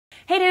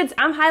Hey dudes,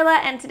 I'm Hilah,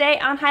 and today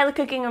on Hilah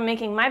Cooking I'm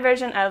making my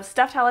version of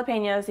stuffed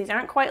jalapenos. These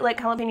aren't quite like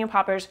jalapeno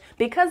poppers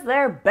because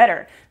they're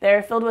better.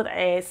 They're filled with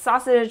a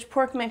sausage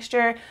pork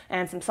mixture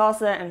and some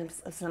salsa and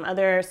some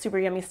other super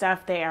yummy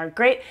stuff. They are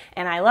great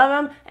and I love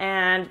them,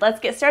 and let's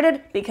get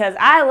started because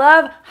I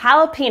love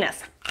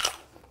jalapenos.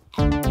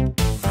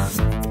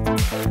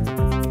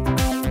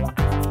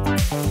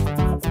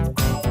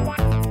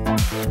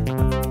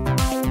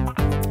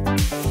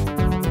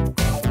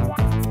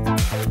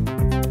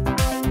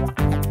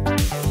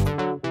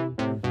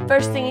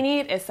 First thing you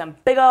need is some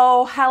big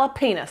ol'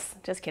 jalapenos.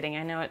 Just kidding,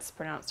 I know it's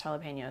pronounced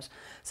jalapenos.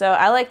 So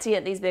I like to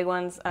get these big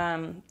ones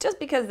just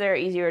because they're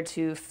easier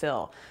to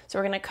fill. So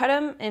we're gonna cut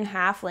them in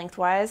half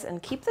lengthwise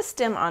and keep the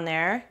stem on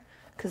there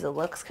because it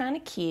looks kind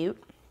of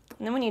cute.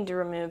 And then we need to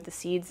remove the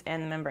seeds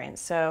and the membranes.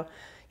 So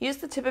use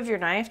the tip of your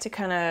knife to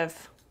kind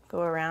of go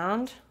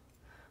around,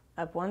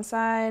 up one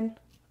side,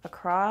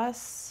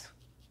 across,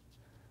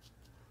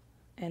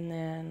 and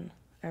then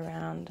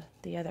around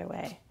the other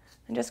way.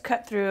 And just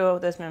cut through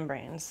those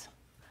membranes.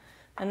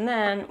 And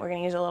then we're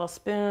gonna use a little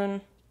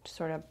spoon to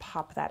sort of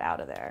pop that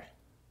out of there.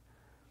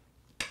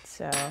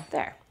 So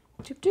there,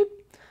 doop doop,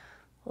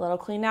 a little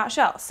cleaned out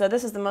shell. So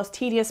this is the most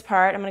tedious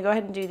part. I'm gonna go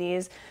ahead and do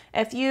these.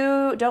 If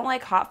you don't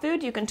like hot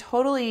food, you can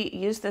totally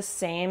use this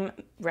same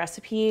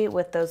recipe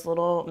with those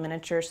little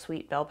miniature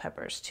sweet bell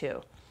peppers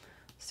too.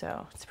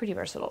 So it's pretty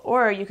versatile.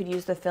 Or you could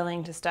use the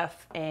filling to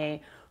stuff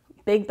a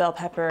big bell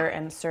pepper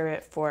and serve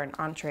it for an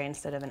entree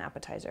instead of an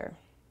appetizer.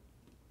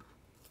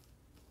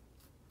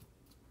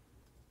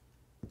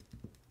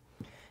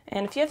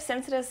 And if you have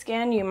sensitive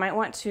skin, you might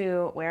want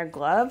to wear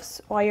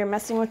gloves while you're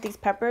messing with these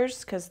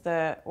peppers because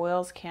the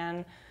oils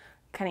can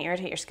kind of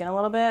irritate your skin a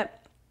little bit.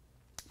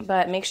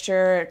 But make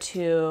sure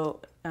to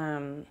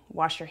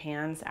wash your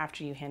hands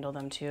after you handle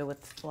them too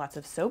with lots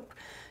of soap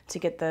to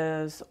get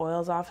those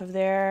oils off of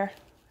there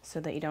so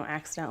that you don't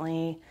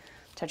accidentally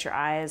touch your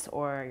eyes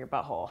or your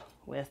butthole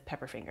with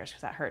pepper fingers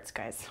because that hurts,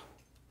 guys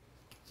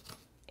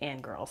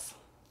and girls.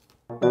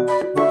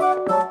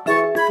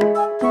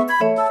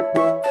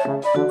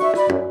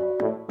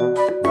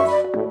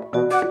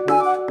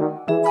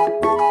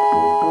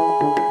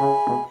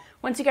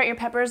 Once you got your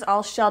peppers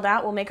all shelled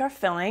out, we'll make our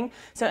filling.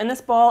 So in this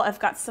bowl, I've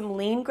got some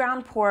lean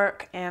ground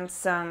pork and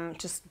some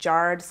just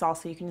jarred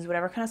salsa. You can use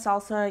whatever kind of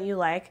salsa you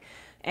like.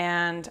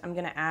 And I'm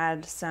gonna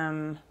add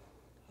some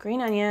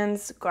green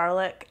onions,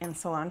 garlic, and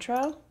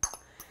cilantro.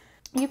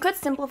 You could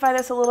simplify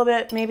this a little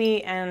bit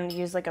maybe and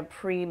use like a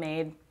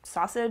pre-made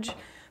sausage,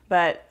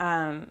 but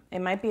it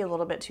might be a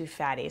little bit too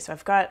fatty. So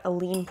I've got a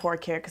lean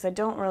pork here because I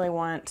don't really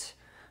want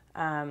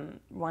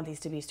these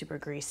to be super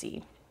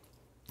greasy.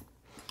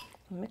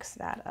 Mix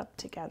that up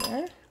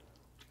together.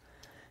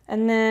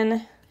 And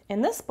then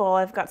in this bowl,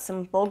 I've got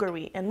some bulgur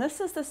wheat, and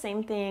this is the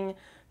same thing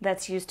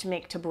that's used to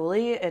make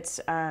tabbouleh. It's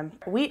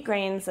wheat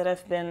grains that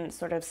have been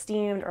sort of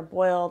steamed or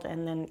boiled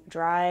and then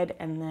dried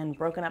and then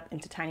broken up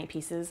into tiny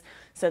pieces.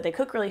 So they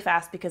cook really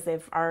fast because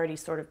they've already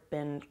sort of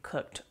been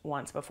cooked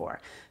once before.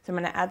 So I'm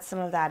gonna add some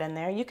of that in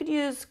there. You could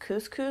use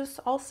couscous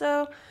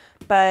also,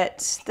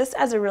 but this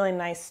adds a really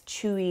nice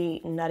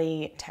chewy,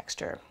 nutty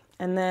texture.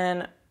 And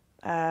then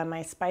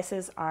my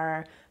spices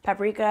are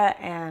paprika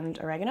and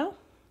oregano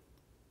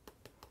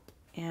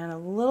and a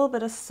little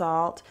bit of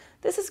salt.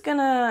 This is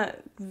gonna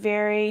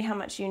vary how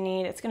much you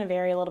need. It's gonna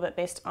vary a little bit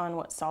based on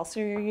what salsa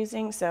you're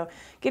using. So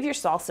give your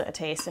salsa a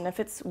taste, and if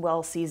it's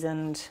well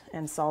seasoned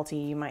and salty,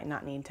 you might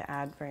not need to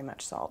add very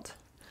much salt.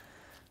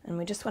 And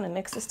we just wanna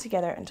mix this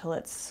together until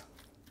it's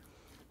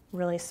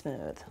really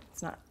smooth.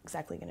 It's not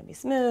exactly gonna be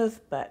smooth,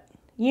 but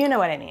you know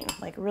what I mean,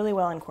 like really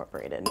well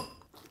incorporated.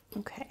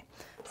 Okay.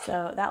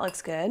 So that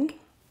looks good.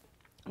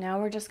 Now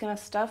we're just gonna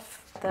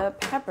stuff the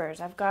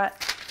peppers. I'm gonna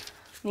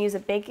use a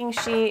baking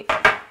sheet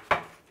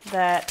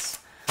that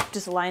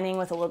just lining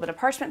with a little bit of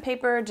parchment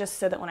paper just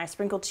so that when I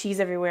sprinkle cheese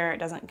everywhere, it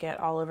doesn't get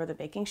all over the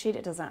baking sheet.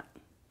 It doesn't,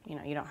 you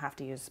know, you don't have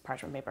to use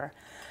parchment paper.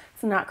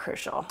 It's not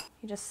crucial.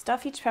 You just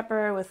stuff each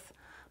pepper with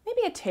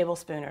maybe a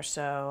tablespoon or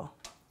so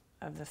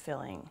of the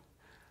filling.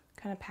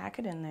 Kind of pack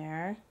it in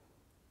there.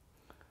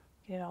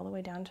 Get it all the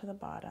way down to the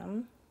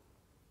bottom.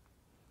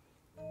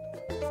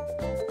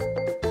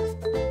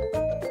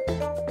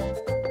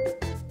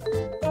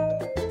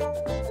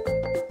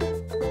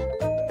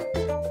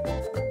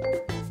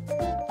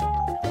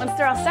 Once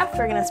they're all stuffed,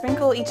 we're gonna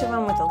sprinkle each of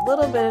them with a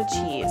little bit of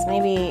cheese,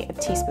 maybe a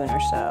teaspoon or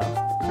so.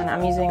 And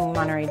I'm using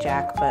Monterey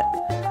Jack, but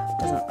it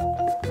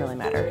doesn't really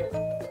matter.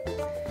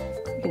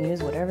 You can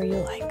use whatever you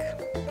like.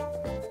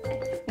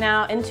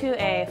 Now into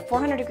a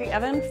 400-degree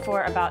oven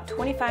for about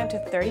 25 to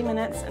 30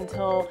 minutes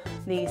until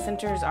the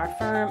centers are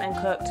firm and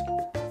cooked.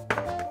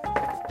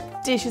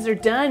 Dishes are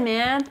done,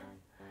 man.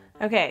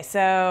 Okay,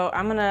 so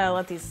I'm gonna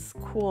let these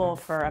cool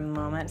for a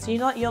moment. So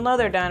you'll know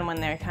they're done when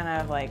they're kind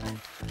of like,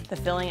 the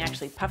filling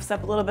actually puffs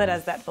up a little bit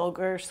as that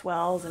bulgur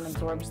swells and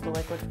absorbs the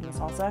liquid from the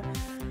salsa.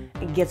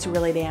 it gets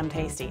really damn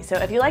tasty. So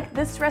if you like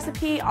this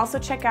recipe, also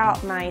check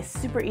out my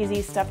super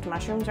easy stuffed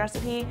mushrooms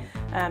recipe.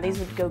 These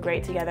would go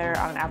great together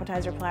on an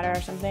appetizer platter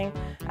or something.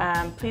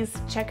 Please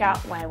check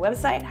out my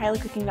website,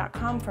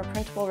 hilahcooking.com, for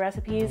printable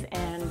recipes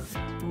and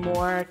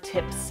more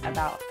tips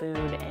about food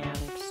and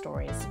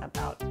stories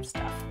about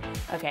stuff.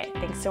 Okay,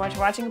 thanks so much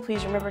for watching.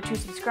 Please remember to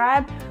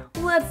subscribe.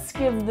 Let's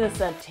give this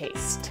a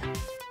taste.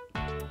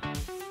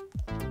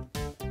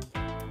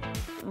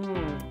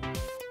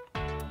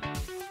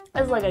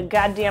 It's like a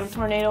goddamn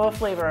tornado of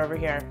flavor over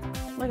here.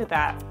 Look at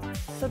that.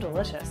 So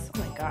delicious. Oh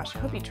my gosh, I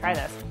hope you try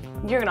this.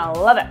 You're gonna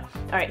love it.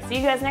 All right, see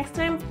you guys next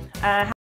time.